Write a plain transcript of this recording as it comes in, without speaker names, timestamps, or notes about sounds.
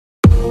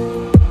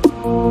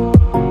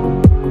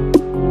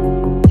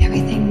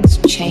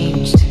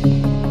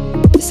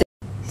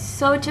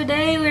So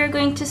today we're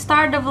going to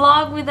start the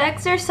vlog with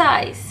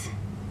exercise.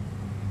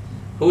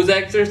 Whose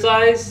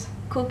exercise?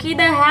 Cookie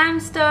the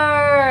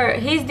hamster.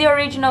 He's the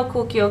original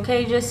Cookie,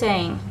 okay? Just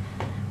saying.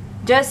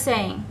 Just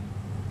saying.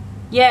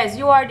 Yes,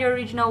 you are the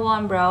original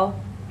one, bro.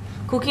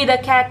 Cookie the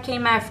cat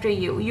came after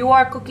you. You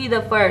are Cookie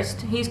the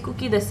first. He's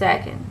Cookie the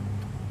second.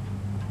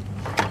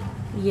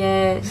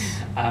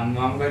 Yes. I'm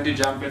going to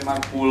jump in my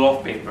pool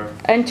of paper.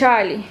 And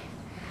Charlie.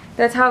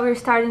 That's how we're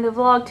starting the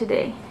vlog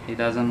today. He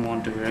doesn't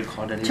want to be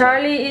recorded.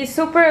 Charlie is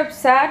super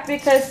upset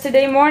because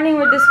today morning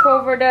we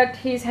discovered that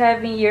he's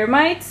having ear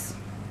mites.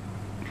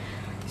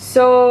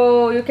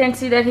 So you can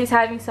see that he's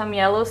having some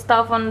yellow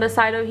stuff on the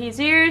side of his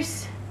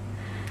ears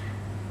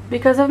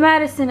because of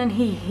medicine, and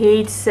he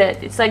hates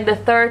it. It's like the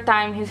third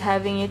time he's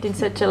having it in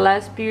such a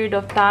last period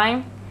of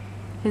time.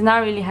 He's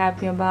not really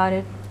happy about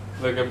it.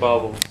 Look at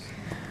Bubbles.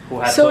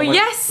 So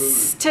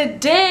yes,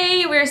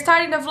 today we're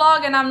starting the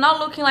vlog and I'm not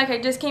looking like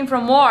I just came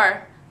from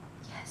war.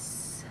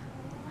 Yes.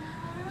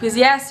 Because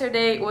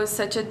yesterday was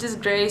such a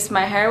disgrace.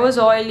 My hair was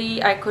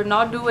oily. I could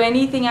not do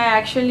anything I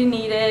actually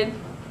needed.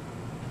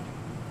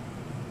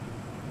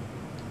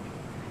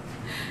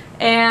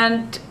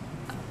 And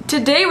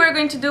today we're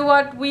going to do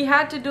what we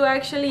had to do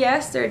actually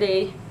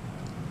yesterday.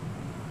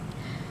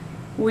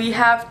 We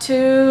have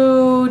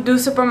to do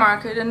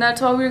supermarket, and that's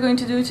what we're going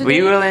to do today.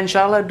 We will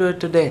inshallah do it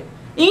today.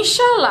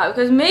 Inshallah,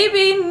 because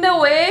maybe in the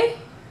way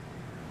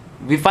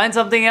we find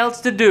something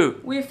else to do.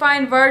 We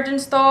find Virgin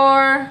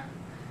Store,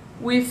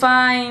 we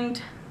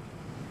find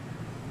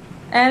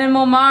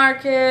Animal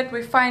Market,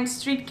 we find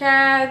Street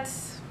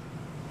Cats,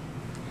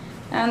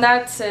 and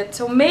that's it.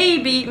 So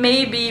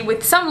maybe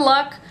with some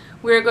luck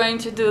we're going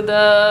to do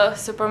the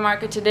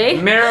supermarket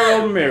today.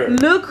 Mirror, oh mirror.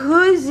 Look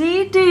who's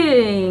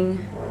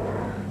eating.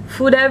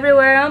 Food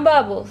everywhere on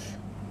Bubbles.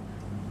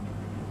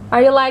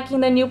 Are you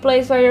liking the new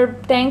place where your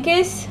tank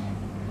is?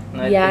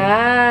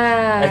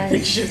 I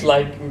think she's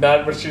liking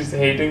that, but she's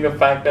hating the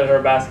fact that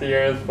her basket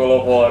here is full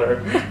of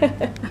water.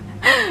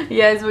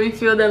 Yes, we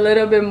filled a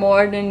little bit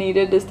more than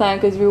needed this time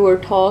because we were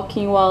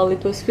talking while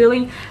it was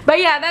filling. But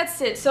yeah, that's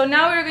it. So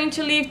now we're going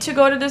to leave to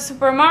go to the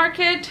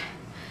supermarket.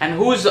 And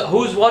what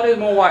is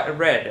more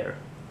redder?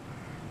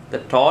 The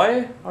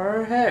toy or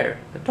her hair?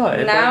 The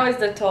toy. Now it's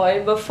the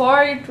toy.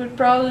 Before it would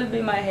probably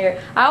be my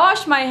hair. I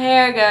wash my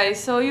hair,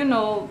 guys, so you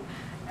know.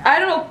 I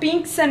don't know,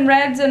 pinks and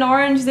reds and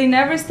orange, they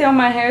never stay on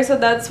my hair, so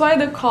that's why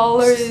the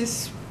color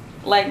is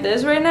like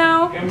this right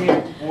now.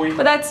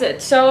 But that's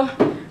it. So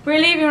we're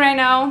leaving right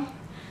now.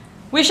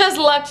 Wish us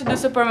luck to do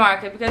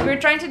supermarket because we're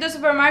trying to do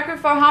supermarket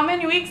for how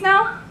many weeks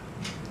now?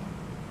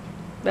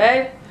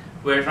 Babe?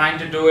 We're trying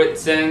to do it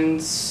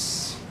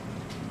since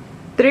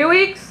 3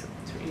 weeks?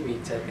 3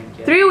 weeks, I think.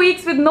 Yeah. 3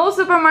 weeks with no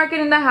supermarket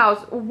in the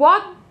house.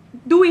 What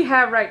do we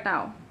have right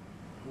now?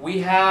 We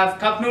have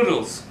cup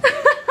noodles.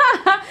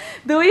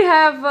 Do we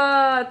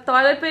have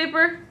toilet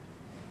paper?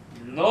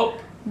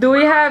 Nope. Do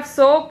we have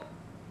soap?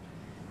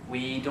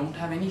 We don't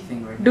have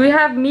anything right now. Do we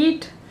have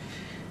meat?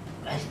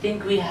 I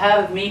think we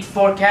have meat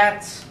for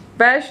cats.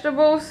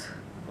 Vegetables?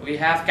 We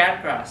have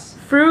cat grass.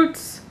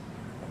 Fruits?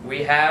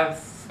 We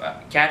have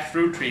cat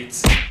fruit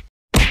treats.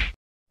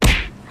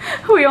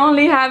 We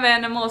only have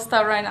animal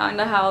stuff right now in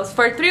the house.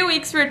 For 3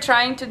 weeks we're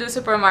trying to do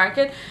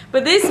supermarket,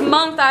 but this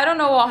month I don't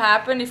know what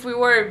happened, if we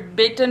were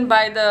bitten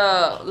by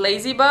the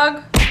lazy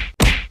bug.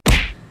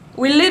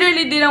 We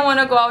literally didn't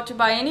want to go out to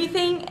buy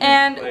anything,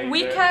 and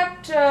we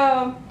kept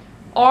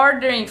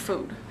ordering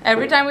food.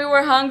 Every time we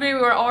were hungry,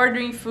 we were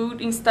ordering food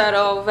instead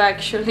of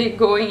actually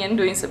going and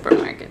doing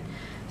supermarket.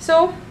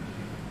 So,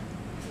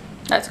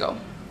 let's go.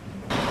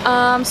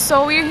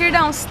 So we're here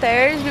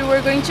downstairs. We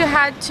were going to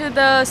head to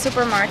the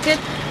supermarket,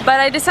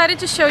 but I decided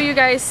to show you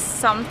guys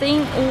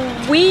something.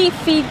 We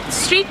feed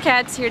street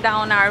cats here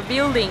down our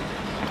building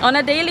on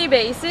a daily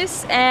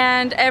basis,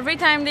 and every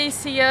time they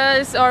see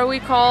us or we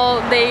call,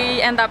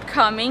 they end up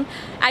coming.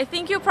 I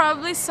think you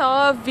probably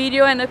saw a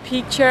video and a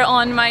picture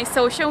on my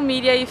social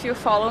media if you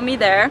follow me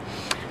there.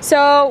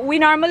 So we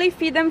normally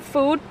feed them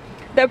food.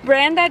 The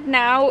brand that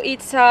now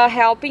it's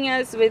helping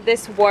us with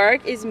this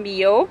work is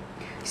Mio.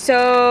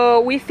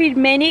 So we feed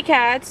many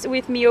cats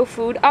with Mio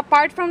food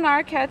apart from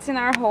our cats in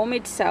our home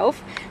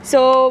itself.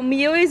 So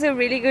Mio is a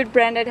really good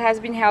brand that has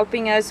been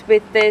helping us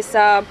with this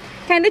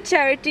kind of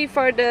charity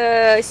for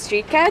the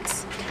street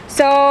cats.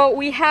 So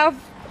we have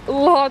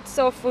lots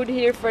of food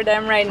here for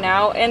them right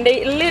now, and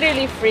they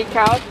literally freak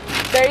out.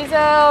 There is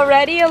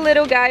already a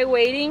little guy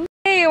waiting.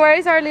 Hey, where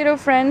is our little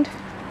friend?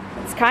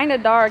 It's kind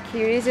of dark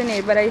here, isn't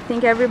it? But I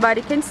think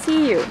everybody can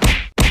see you.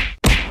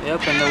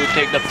 Yep, and then we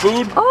take the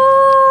food.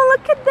 Oh,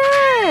 look at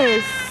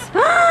this!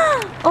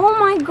 Oh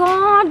my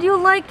god, you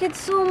like it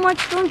so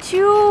much, don't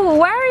you?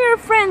 Where are your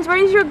friends? Where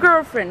is your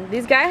girlfriend?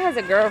 This guy has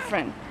a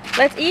girlfriend.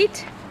 Let's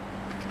eat?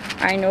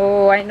 I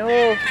know.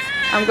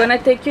 I'm gonna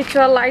take you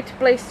to a light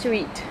place to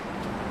eat.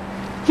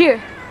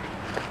 Here.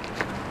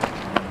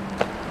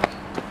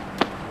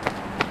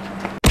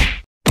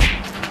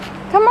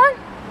 Come on.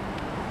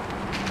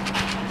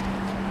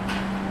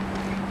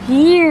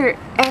 Here.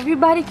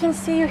 Everybody can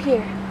see you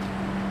here.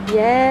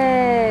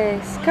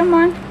 Yes. Come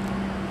on.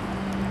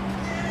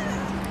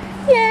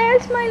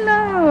 Yes, my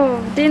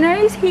love. Dinner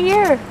is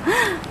here.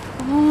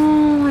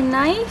 Oh,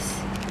 nice.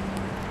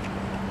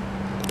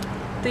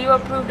 Do you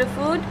approve the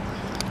food?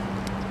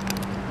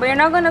 But you're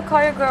not gonna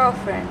call your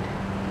girlfriend.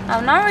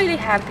 I'm not really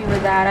happy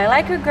with that. I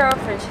like your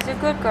girlfriend. She's a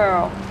good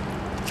girl.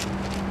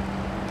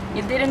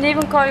 You didn't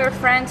even call your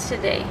friends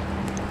today.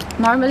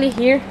 Normally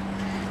here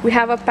we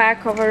have a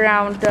pack of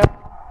around 5-6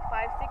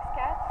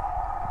 cats.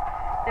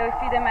 That we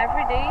feed them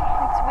every day.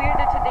 It's weird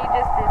that today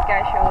just this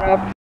guy showed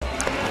up.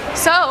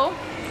 So,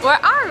 where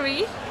are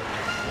we?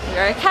 We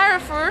are at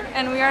Carrefour,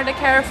 and we are the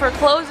Carrefour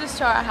closest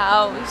to our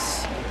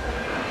house.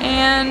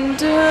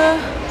 And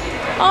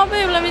oh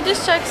babe, let me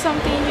just check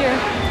something here.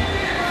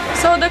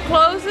 So the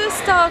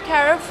closest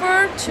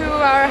Carrefour to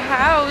our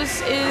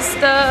house is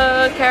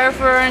the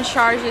Carrefour in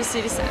Sharjah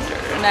City Center,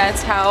 and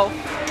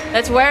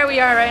that's where we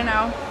are right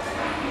now.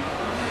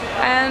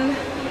 And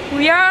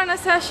we are on a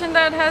session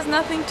that has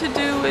nothing to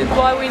do with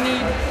what we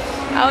need.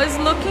 I was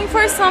looking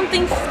for some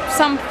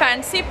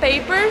fancy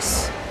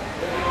papers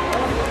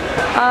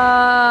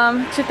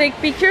to take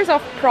pictures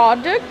of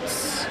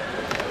products,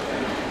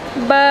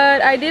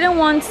 but I didn't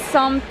want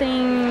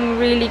something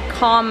really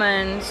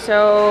common,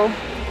 so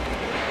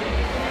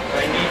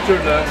I need to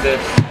learn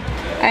this.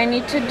 I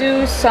need to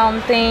do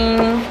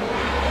something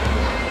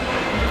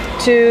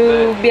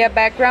to be a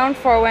background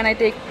for when I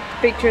take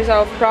pictures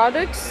of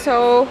products,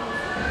 so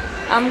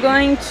I'm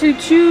going to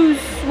choose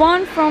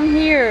one from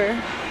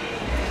here.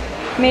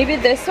 Maybe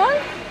this one?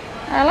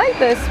 I like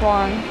this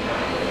one.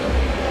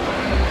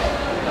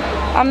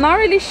 I'm not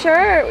really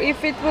sure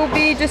if it will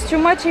be just too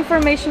much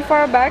information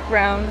for a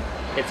background.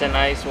 It's a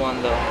nice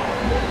one though.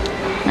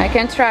 I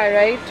can try,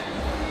 right?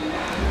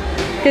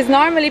 Because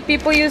normally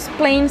people use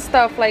plain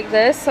stuff like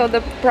this, so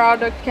the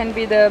product can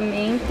be the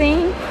main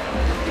thing.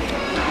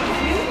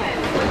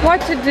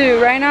 What to do?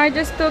 Right now I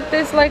just took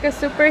this like a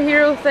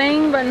superhero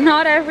thing, but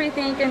not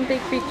everything can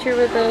take picture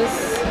with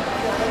this.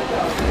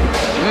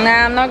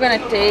 Nah, I'm not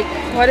gonna take.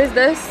 What is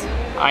this?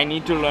 I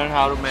need to learn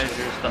how to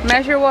measure stuff.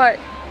 Measure what?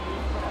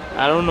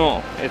 I don't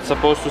know. It's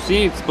supposed to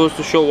see, it's supposed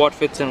to show what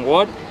fits in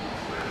what.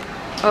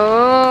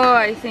 Oh,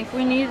 I think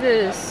we need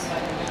this.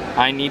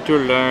 I need to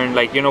learn,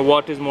 like, you know,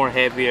 what is more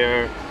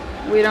heavier.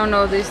 We don't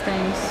know these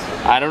things.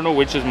 I don't know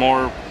which is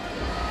more.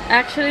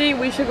 Actually,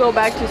 we should go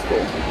back to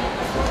school.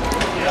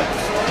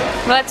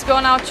 Let's go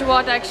now to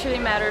what actually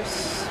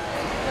matters.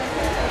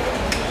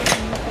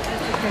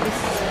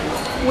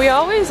 We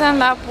always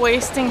end up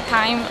wasting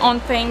time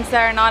on things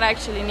that are not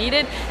actually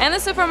needed, and the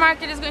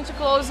supermarket is going to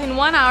close in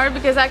 1 hour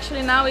because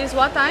actually now is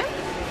what time?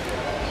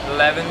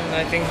 11,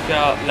 I think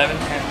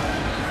 11:10.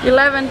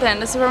 11:10.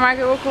 The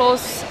supermarket will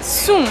close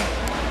soon,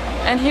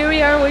 and here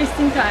we are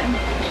wasting time.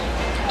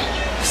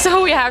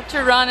 So we have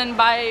to run and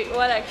buy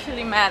what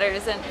actually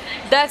matters, and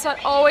that's what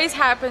always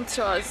happens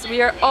to us.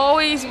 We are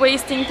always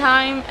wasting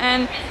time,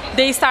 and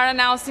they start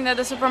announcing that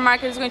the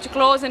supermarket is going to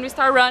close, and we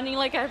start running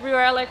like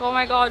everywhere, like, oh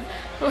my god,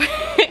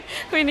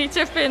 we need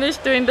to finish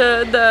doing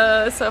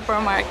the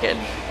supermarket.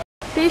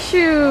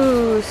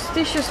 Tissues,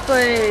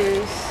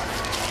 please.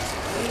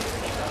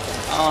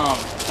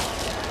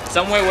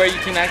 Somewhere where you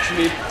can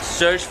actually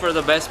search for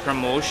the best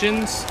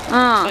promotions.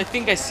 I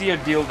think I see a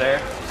deal there.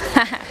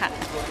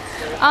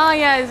 Oh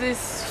yeah,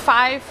 it's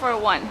 5 for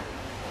 1.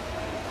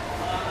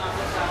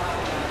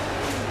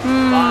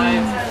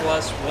 5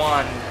 plus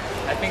 1.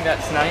 I think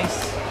that's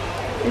nice.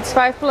 It's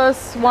 5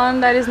 plus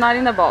 1 that is not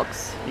in the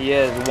box.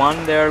 Yes,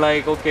 one they're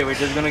like, okay, we're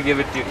just gonna give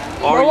it to you.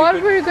 Or but you what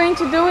could were you going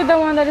to do with the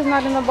one that is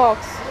not in the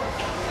box?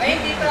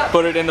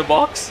 put it in the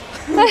box.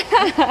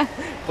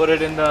 Put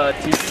it in the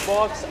tissue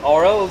box,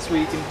 or else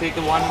we can take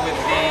the one with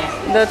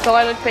the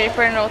toilet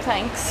paper. No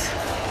thanks.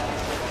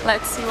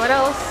 Let's see what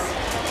else.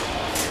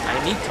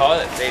 I need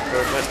toilet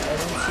paper, but I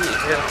don't see it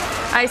here.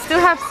 I still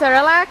have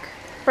Cerelac.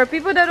 For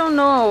people that don't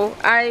know,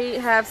 I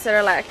have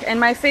Cerelac, and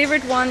my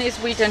favorite one is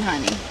wheat and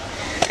honey.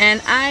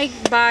 And I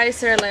buy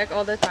Cerelac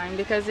all the time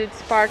because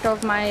it's part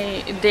of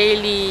my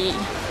daily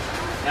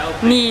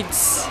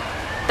needs.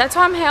 That's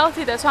why I'm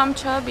healthy, that's why I'm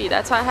chubby,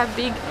 that's why I have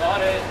big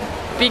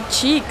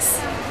cheeks.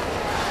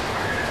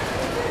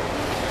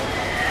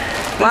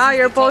 Wow,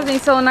 you're posing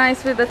so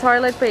nice with the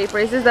toilet paper.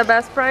 Is this the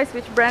best price?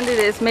 Which brand it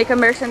is? Make a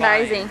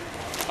merchandising.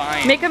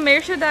 Fine. Make a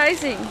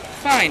merchandising.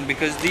 Fine,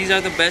 because these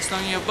are the best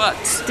on your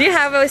butts. Do you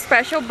have a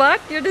special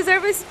butt? You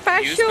deserve a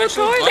special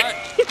toilet. Butt.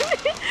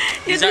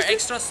 These are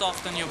extra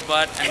soft on your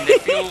butt, and they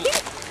feel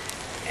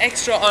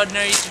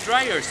extraordinary to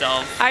dry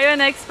yourself. Are you an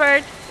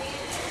expert?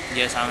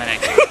 Yes, I'm an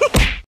expert.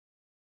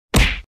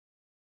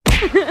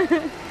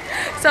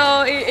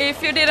 So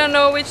if you didn't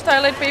know which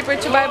toilet paper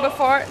to buy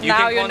before,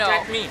 now you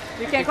know. Me.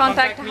 You can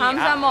contact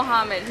Hamza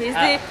Mohammed. He's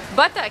the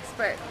butt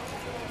expert.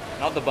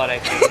 Not the butt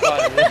expert.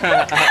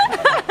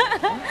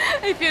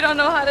 If you don't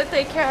know how to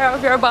take care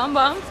of your bum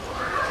bum,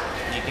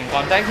 you can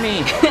contact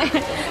me.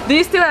 Do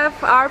you still have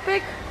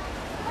Arpic?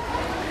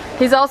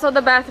 He's also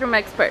the bathroom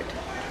expert.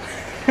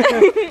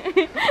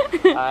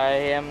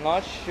 I am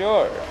not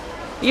sure.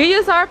 You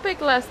used Arpic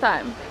last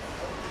time.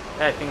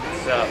 I think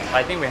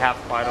I think we have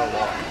quite a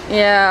lot.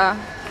 Yeah,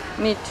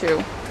 me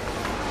too.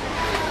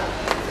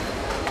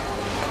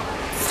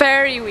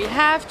 Ferry, we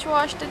have to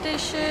wash the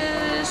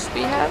dishes.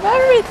 We have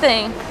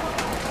everything.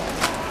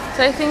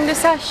 So I think this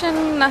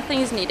session, nothing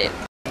is needed.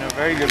 A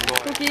very good boy.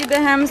 Cookie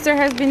the hamster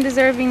has been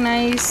deserving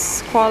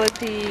nice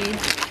quality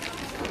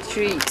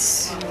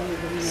treats.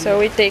 So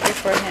we take it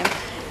for him.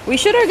 We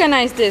should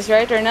organize this,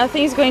 right? Or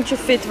nothing is going to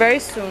fit very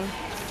soon.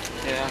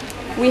 Yeah.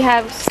 We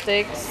have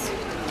sticks.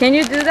 Can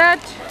you do that?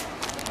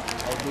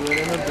 I'll do it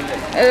in a bit.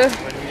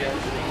 When we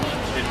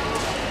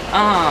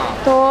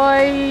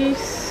actually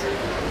Toys.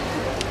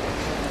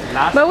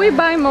 But we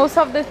buy most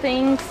of the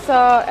things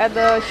at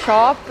the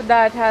shop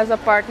that has a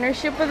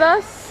partnership with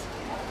us.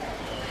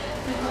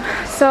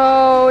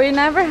 So we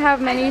never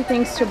have many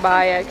things to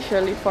buy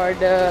actually for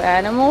the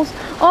animals.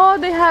 Oh,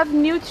 they have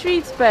new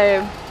treats,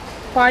 babe.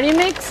 Party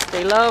mix.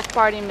 They love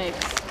party mix.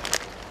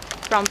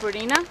 From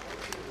Purina.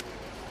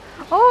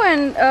 Oh,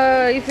 and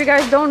if you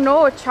guys don't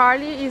know,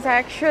 Charlie is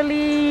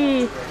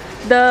actually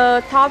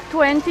the top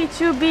 20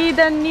 to be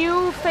the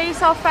new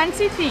face of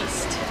Fancy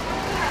Feast.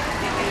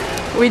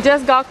 We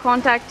just got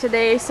contact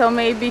today, so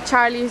maybe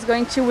Charlie is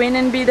going to win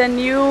and be the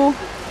new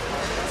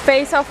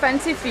face of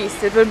Fancy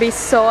Feast. It would be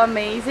so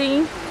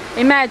amazing.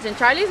 Imagine,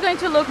 Charlie is going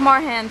to look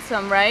more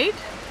handsome, right?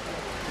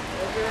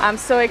 I'm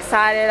so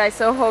excited. I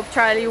so hope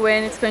Charlie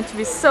wins. It's going to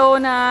be so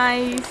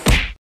nice.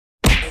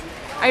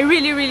 I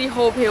really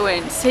hope he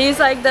wins. He's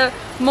like the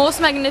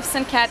most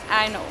magnificent cat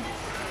I know.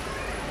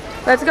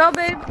 Let's go,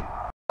 babe.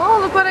 Oh,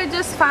 look what I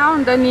just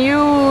found. The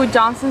new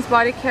Johnson's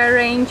Body Care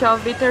range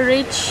of Bitter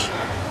Rich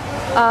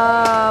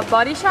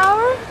body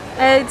shower.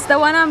 It's the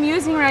one I'm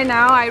using right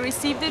now. I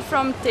received it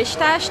from Tish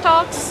Tash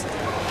Talks.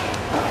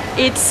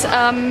 It's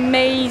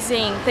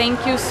amazing.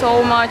 Thank you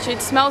so much.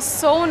 It smells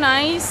so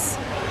nice.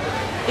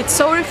 It's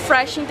so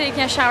refreshing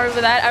taking a shower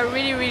with that. I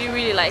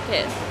really like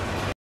it.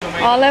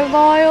 Olive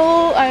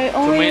oil. I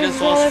only tomato use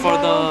sauce olive for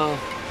oil. the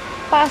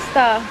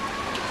Pasta.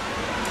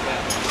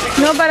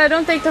 No, but I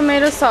don't take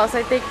tomato sauce.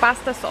 I take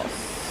pasta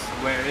sauce.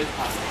 Where is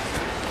pasta?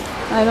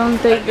 I don't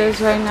take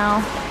this right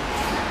now.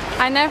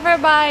 I never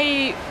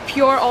buy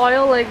pure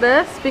oil like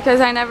this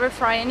because I never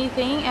fry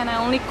anything, and I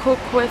only cook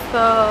with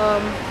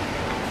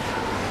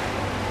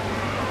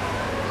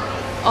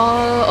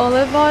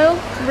olive oil.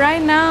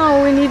 Right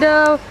now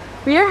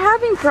we are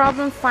having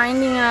problem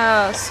finding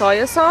a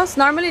soy sauce.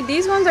 Normally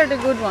these ones are the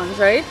good ones,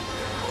 right?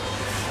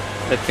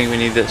 I think we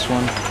need this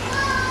one.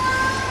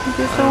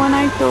 This is the one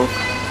I took.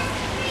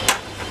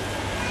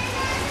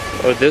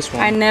 Or this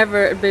one. I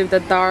never buy the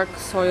dark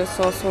soy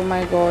sauce. Oh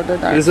my god, the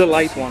dark. This is a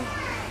light one.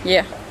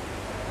 Yeah.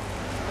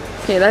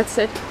 Okay, that's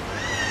it.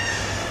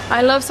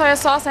 I love soy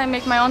sauce. I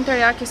make my own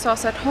teriyaki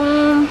sauce at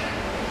home.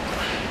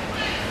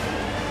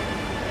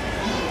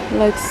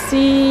 Let's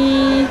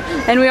see.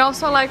 And we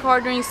also like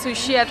ordering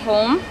sushi at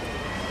home.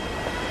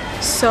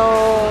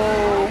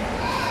 So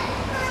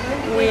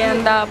we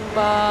end up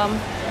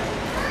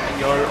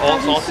Your all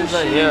sauces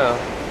are here.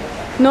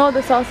 no,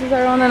 the sauces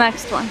are on the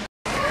next one.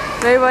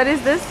 Wait, what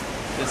is this?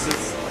 This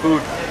is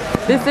food.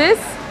 This is?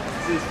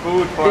 This is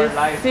food for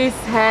life. This is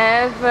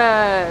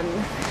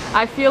heaven.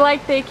 I feel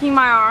like taking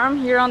my arm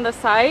here on the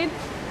side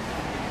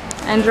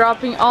and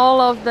dropping all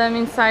of them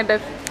inside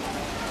the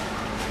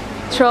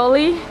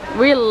trolley.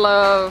 We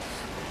love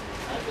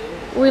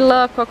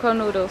Coco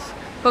Noodles.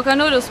 Coco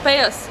Noodles,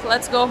 pay us.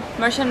 Let's go.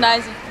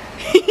 Merchandising.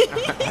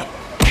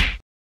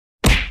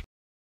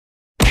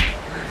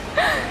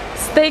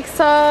 Steak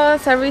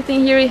sauce,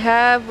 everything here we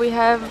have. We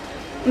have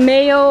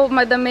mayo.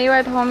 The mayo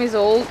at home is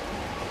old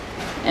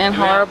and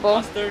horrible.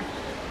 Mustard.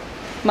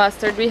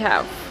 Mustard we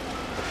have.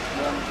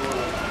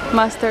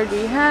 Mustard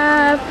we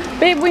have.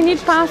 Babe, we need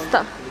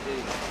pasta.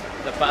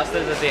 The pasta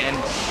is at the end.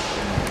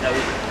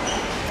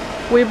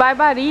 We buy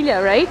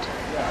Barilla, right?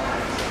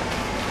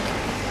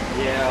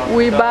 Yeah.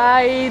 We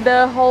buy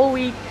the whole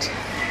wheat.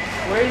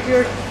 Where is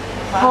your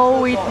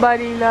Whole wheat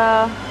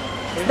Barilla.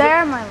 It's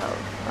there, my love.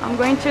 I'm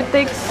going to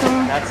take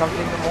some. That's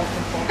something the most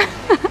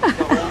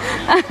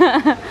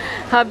important.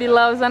 Hubby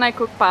loves when I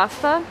cook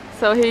pasta,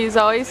 so he's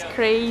always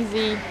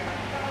crazy.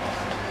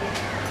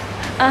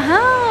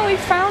 We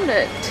found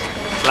it.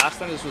 Last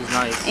time this was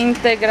nice.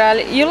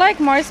 Integrale. You like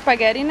more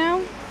spaghetti now?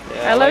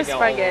 Yeah, I love like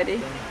all spaghetti.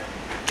 of them.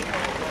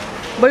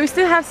 But we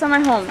still have some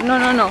at home.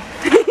 No.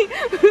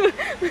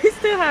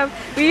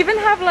 We even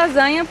have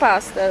lasagna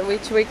pasta,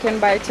 which we can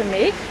buy to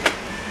make.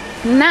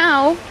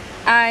 Now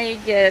I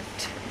get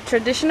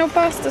traditional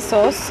pasta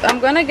sauce. I'm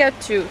gonna get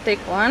two. Take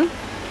one.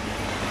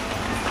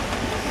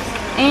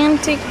 And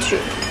take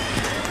two.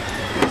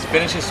 This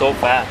finishes so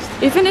fast.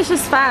 He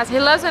finishes fast. He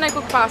loves when I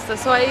cook pasta.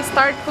 So I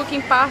start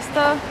cooking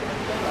pasta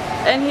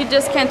and he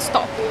just can't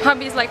stop.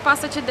 Hubby's like,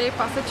 pasta today,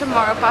 pasta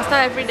tomorrow, pasta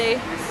every day.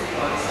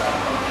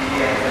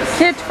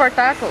 Kit for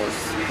tacos.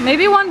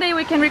 Maybe one day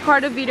we can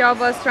record a video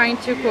of us trying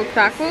to cook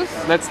tacos.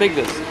 Let's take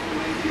this.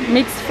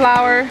 Mixed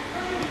flour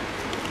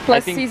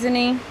plus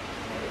seasoning.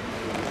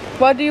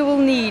 What do you will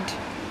need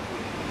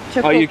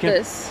to cook you can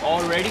this?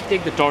 already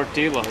take the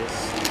tortillas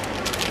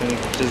and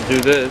just do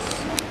this.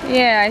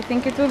 Yeah, I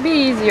think it will be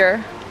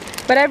easier.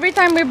 But every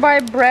time we buy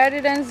bread,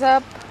 it ends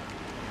up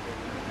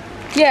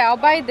Yeah, I'll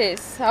buy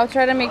this. I'll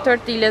try to make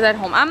tortillas at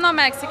home. I'm not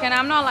Mexican,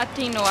 I'm not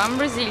Latino, I'm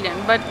Brazilian,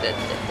 but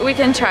we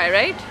can try,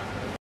 right?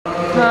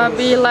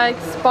 Hubby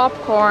likes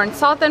popcorn,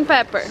 salt and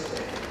pepper.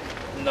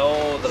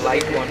 No, the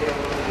light one.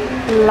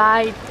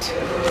 Light.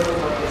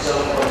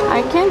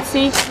 I can't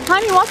see.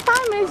 Honey, what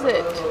time is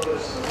it?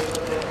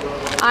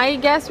 I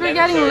guess we're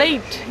getting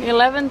late.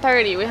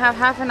 11:30. We have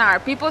half an hour.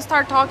 People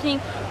start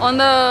talking on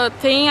the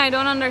thing I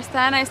don't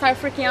understand. I start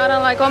freaking out.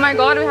 I'm like, oh my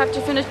god, we have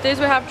to finish this.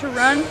 We have to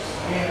run.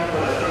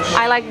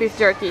 I like beef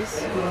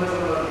jerkies.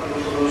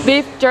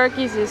 Beef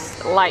jerkies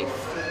is life.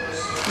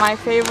 My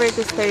favorite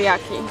is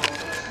teriyaki.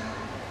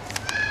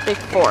 Pick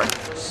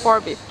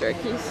 4 beef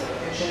jerkies.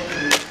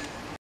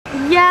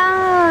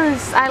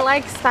 Yes, I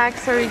like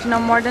Stax Original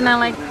more than I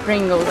like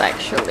Pringles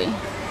actually.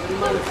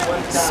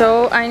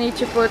 So I need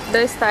to put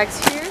the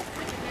Stax here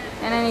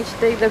and I need to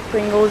take the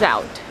Pringles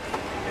out.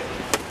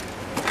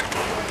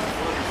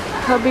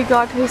 Hubby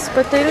got his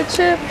potato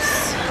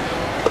chips.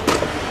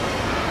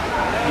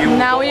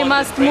 Now we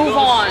must move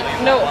on.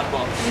 No.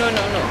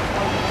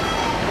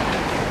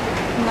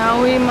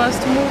 Now we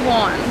must move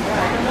on.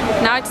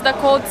 Now it's the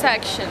cold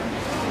section.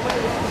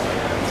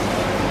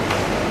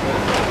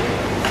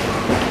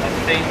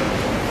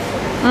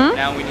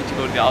 Now we need to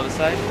go to the other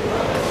side.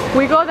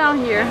 We go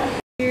down here.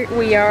 Here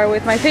we are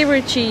with my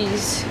favorite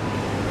cheese.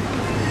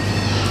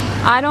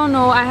 I don't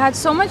know, I had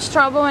so much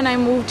trouble when I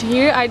moved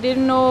here. I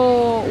didn't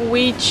know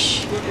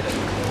which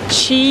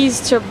cheese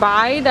to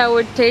buy that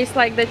would taste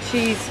like the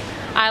cheese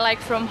I like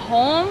from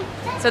home.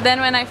 So then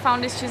when I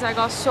found this cheese, I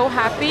got so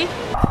happy.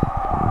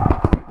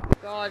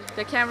 God,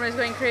 the camera is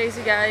going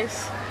crazy,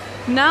 guys.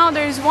 Now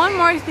there's one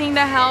more thing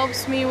that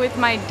helps me with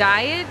my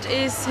diet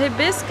is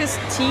hibiscus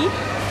tea.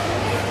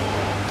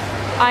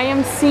 I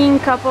am seeing a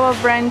couple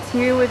of brands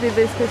here with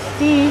hibiscus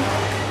tea.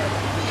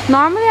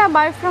 Normally I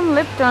buy from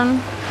Lipton,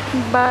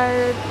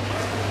 but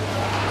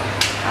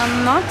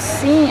I'm not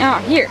seeing, oh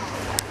here,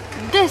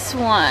 this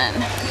one,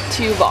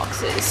 2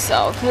 boxes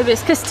of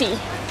hibiscus tea.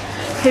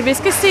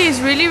 Hibiscus tea is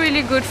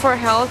really good for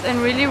health and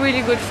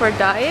really good for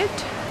diet.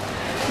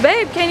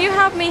 Babe, can you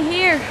help me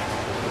here?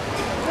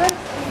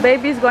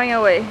 Baby's going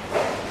away.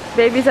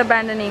 Baby's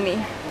abandoning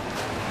me.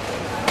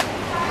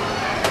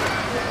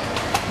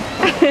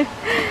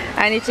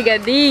 I need to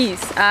get these.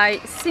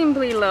 I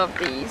simply love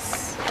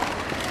these.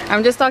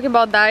 I'm just talking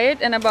about diet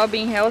and about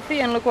being healthy,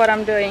 and look what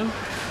I'm doing.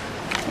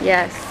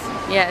 Yes,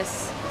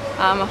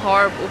 I'm a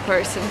horrible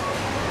person.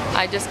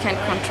 I just can't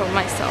control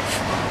myself.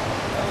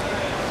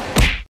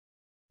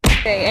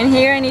 Okay, and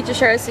here I need to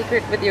share a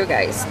secret with you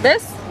guys.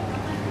 This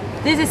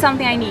is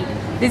something I need.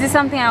 This is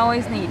something I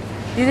always need.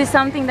 This is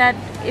something that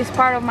is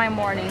part of my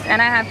mornings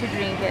and I have to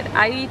drink it.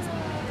 I eat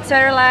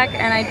Cerelac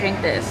and I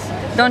drink this.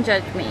 Don't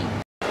judge me.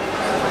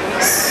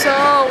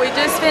 So we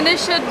just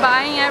finished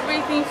buying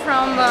everything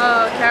from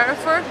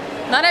Carrefour.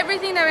 Not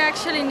everything that we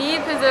actually need,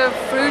 because the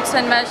fruits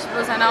and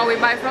vegetables and all we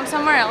buy from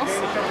somewhere else.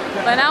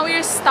 But now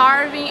we're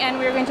starving and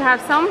we're going to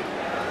have some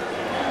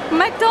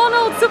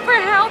McDonald's, super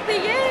healthy,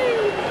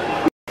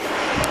 yay!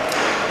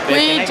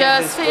 We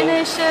just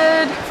finished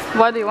it.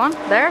 What do you want?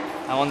 There?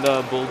 I want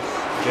the Bulls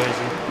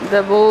jersey.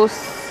 The Bulls.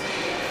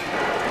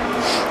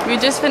 We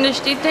just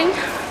finished eating.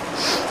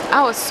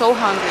 I was so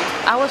hungry.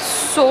 I was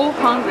so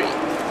hungry.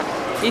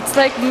 It's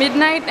like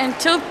midnight, and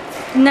till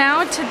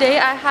now, today,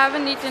 I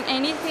haven't eaten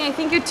anything. I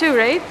think you too,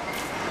 right?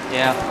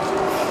 Yeah.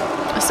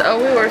 So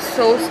we were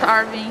so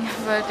starving,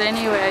 but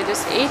anyway, I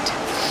just ate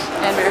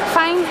and we're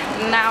fine.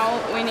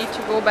 Now we need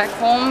to go back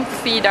home,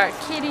 feed our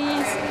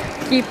kitties,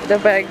 keep the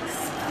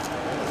bags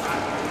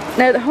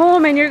at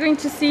home, and you're going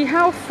to see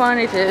how fun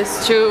it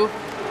is to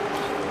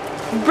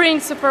bring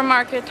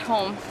supermarket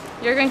home.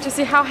 You're going to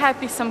see how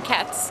happy some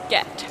cats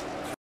get.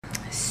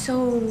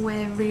 So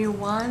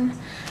everyone,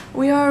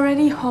 we are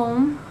already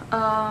home.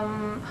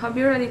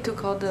 Hubby already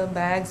took all the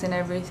bags and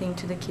everything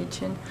to the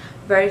kitchen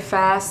very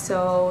fast,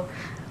 so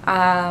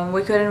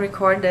we couldn't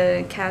record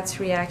the cat's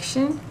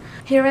reaction.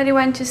 He already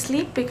went to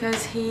sleep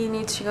because he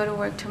needs to go to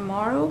work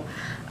tomorrow.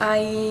 I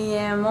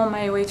am on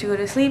my way to go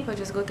to sleep. I'll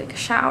just go take a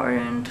shower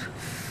and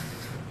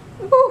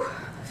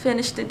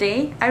finish the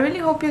day. I really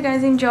hope you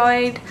guys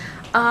enjoyed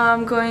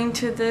going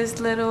to this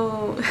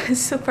little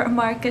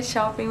supermarket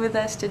shopping with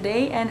us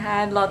today and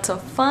had lots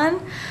of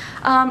fun.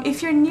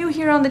 If you're new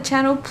here on the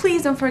channel,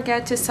 please don't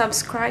forget to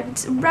subscribe.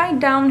 It's right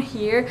down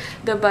here,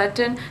 the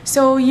button,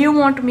 so you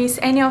won't miss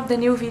any of the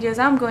new videos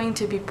I'm going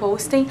to be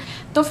posting.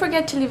 Don't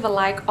forget to leave a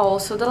like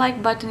also. The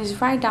like button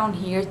is right down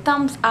here.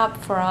 Thumbs up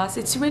for us.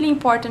 It's really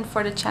important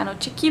for the channel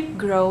to keep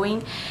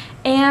growing.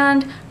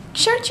 And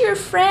share to your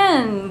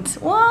friends.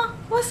 Well,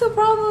 what's the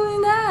problem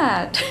in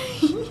that?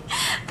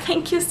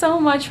 Thank you so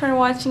much for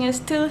watching us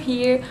till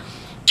here.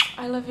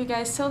 I love you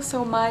guys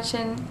so much,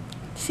 and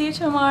see you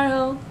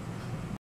tomorrow.